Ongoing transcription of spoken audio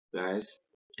guys,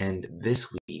 and this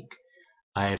week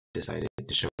I have decided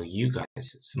to show you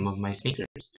guys some of my sneakers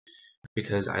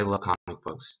because I love comic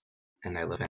books and I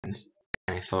love fans,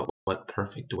 and I thought what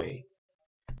perfect way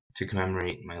to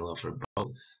commemorate my love for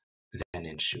both than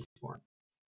in shoe form.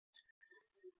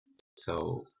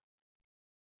 So,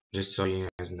 just so you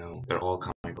guys know, they're all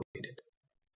comic related.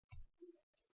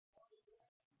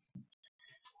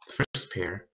 The first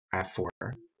pair, I have four.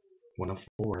 One of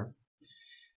four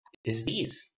is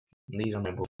these. These are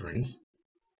my Wolverines.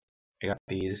 I got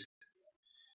these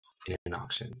in an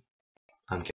auction.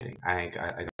 I'm kidding. I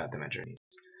got them at Journeys.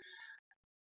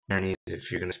 Journeys,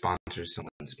 if you're gonna sponsor someone,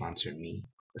 sponsor me.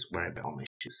 That's where I buy all my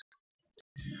shoes.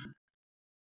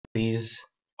 These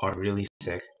are really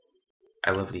sick.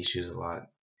 I love these shoes a lot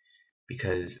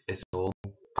because it's an old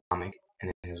comic and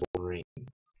it has Wolverine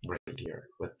right here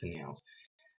with the nails.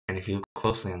 And if you look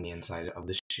closely on the inside of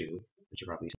the shoe, which you're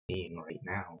probably seeing right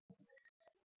now,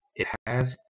 it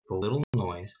has the little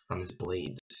noise from his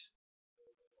blades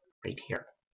right here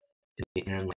in the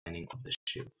inner lining of the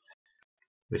shoe,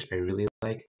 which I really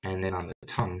like. And then on the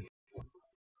tongue,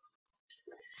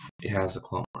 it has the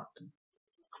claw mark.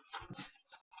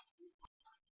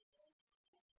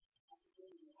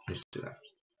 Let's do that.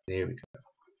 There we go.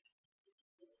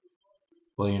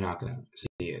 Well, you're not gonna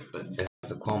see it, but it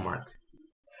has a claw mark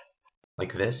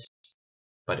like this,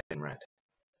 but in red.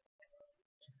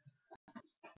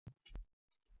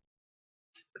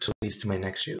 Which leads to my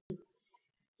next shoe,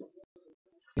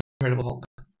 Incredible Hulk.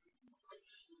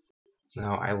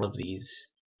 Now, I love these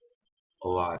a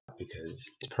lot because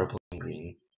it's purple and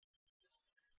green,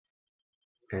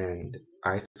 and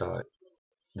I thought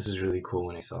this was really cool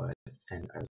when I saw it, and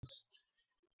I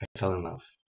fell in love.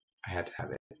 I had to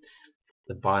have it.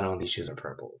 The bottom of these shoes are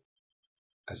purple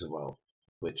as well,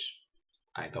 which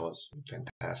I thought was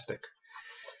fantastic.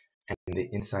 And the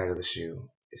inside of the shoe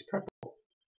is purple.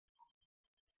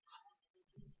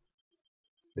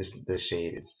 This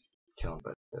shade is killing,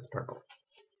 but that's purple.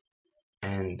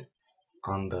 And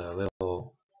on the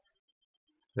little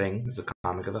thing is a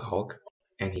comic of the Hulk,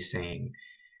 and he's saying,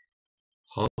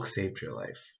 "Hulk saved your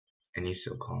life, and you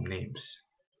still call him names.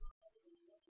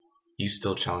 You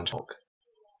still challenge Hulk,"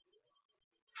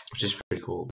 which is pretty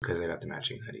cool because I got the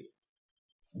matching hoodie,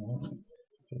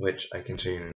 which I can show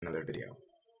you in another video.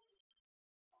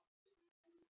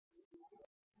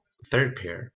 The third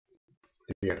pair,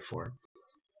 3 out of 4,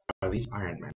 are these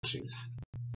Iron Man shoes.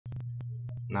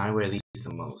 Now I wear these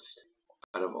the most.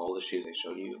 Out of all the shoes I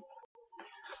showed you,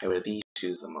 I wear these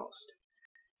shoes the most.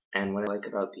 And what I like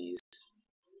about these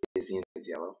is the inside's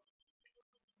yellow.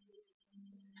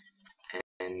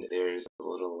 And there's a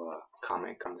little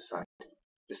comic on the side.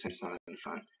 This time's not in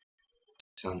front.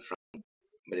 It's on the front,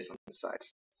 but it's on the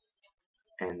sides.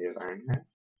 And there's Iron Man.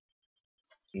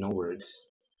 No words.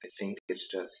 I think it's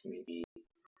just maybe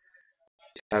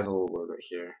it has a little word right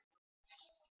here.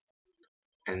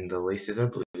 And the laces are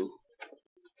blue.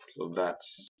 So that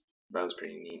was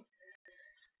pretty neat.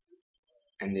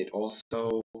 And it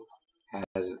also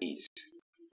has these.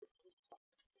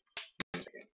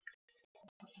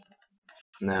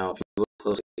 Now, if you look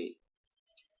closely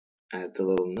at the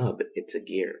little nub, it's a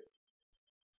gear.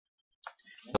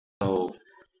 So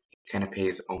it kind of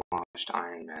pays homage to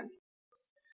Iron Man.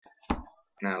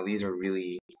 Now, these are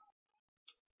really,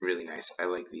 really nice. I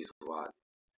like these a lot.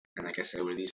 And like I said, I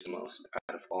wear these the most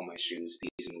out of all my shoes.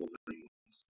 These and Wolverine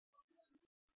ones.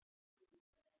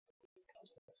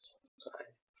 Sorry.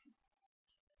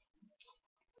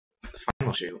 The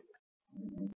final shoe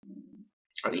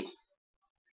are these.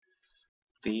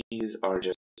 These are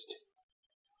just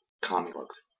comic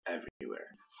books everywhere.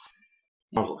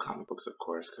 Marvel comic books, of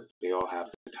course, because they all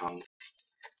have the tongue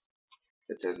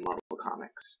that says Marvel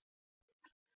Comics.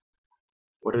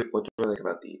 What do I like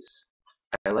about these?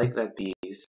 I like that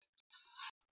these,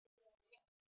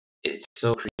 it's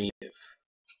so creative.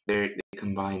 They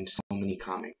combine so many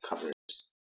comic covers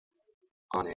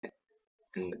on it.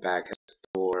 And the back has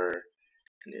Thor,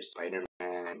 and there's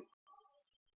Spider-Man,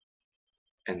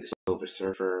 and the Silver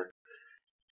Surfer,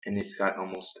 and it's got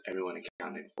almost everyone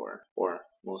accounted for, or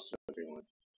most of everyone.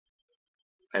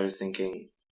 I was thinking,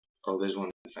 oh, there's one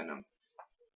with Venom.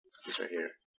 This right here.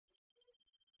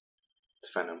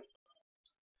 It's Venom.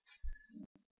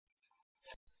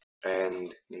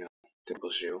 And,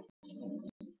 typical shoe.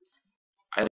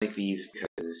 I like these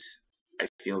because I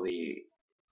feel they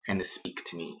kind of speak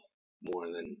to me more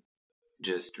than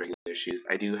just regular shoes.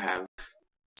 I do have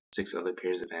 6 other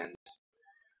pairs of Vans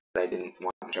that I didn't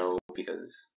want to show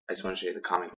because I just want to show you the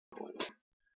comic book ones.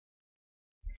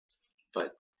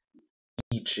 But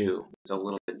each shoe is a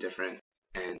little bit different,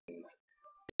 and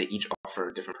they each offer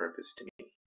a different purpose to me.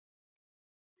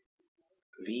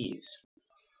 V's.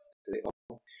 They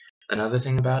all. Another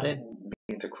thing about it,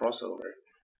 being it's a crossover,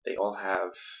 they all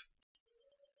have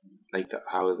like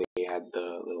how they had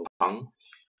the little tongue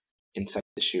inside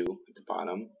the shoe at the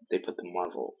bottom. They put the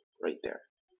Marvel right there,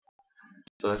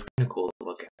 so that's kind of cool to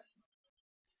look at.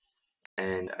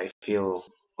 And I feel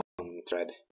on the thread.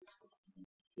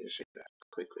 Let me show you that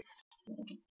quickly.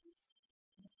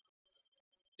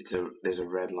 There's a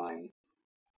red line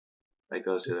that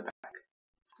goes to the back.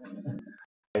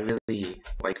 I really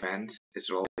like Vans. It's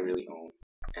all I really own.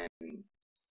 And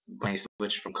when I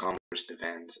switched from Converse to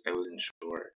Vans, I wasn't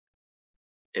sure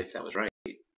if that was right.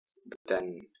 But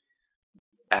then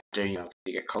after you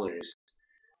get colors,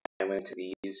 I went to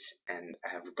these and I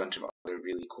have a bunch of other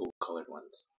really cool colored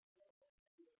ones.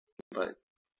 But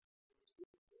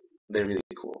they're really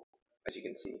cool, as you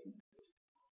can see.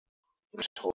 I just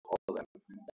hold all of them.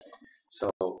 So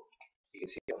you can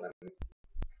see all of them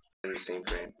in the same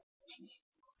frame.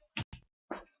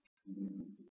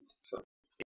 So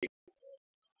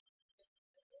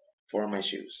for my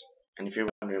shoes. And if you're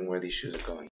wondering where these shoes are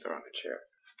going, they're on a chair.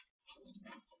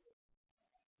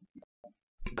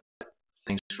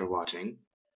 Thanks for watching,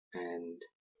 and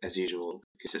as usual,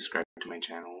 you can subscribe to my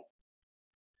channel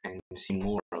and see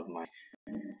more of my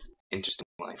interesting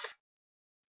life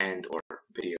and or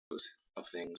videos of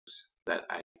things that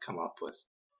I come up with.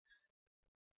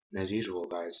 And as usual,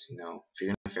 guys, if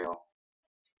you're gonna fail,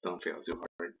 don't fail too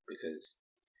hard because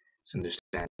it's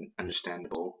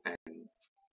understandable, and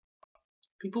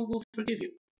people will forgive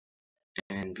you,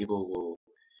 and people will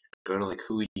go to like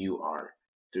who you are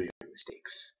through your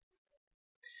mistakes.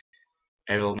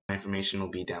 All my information will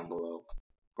be down below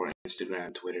for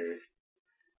Instagram, Twitter,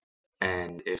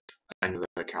 and if another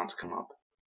accounts come up.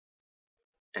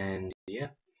 And yeah,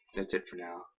 that's it for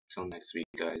now. Till next week,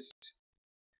 guys.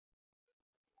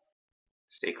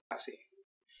 Stay classy.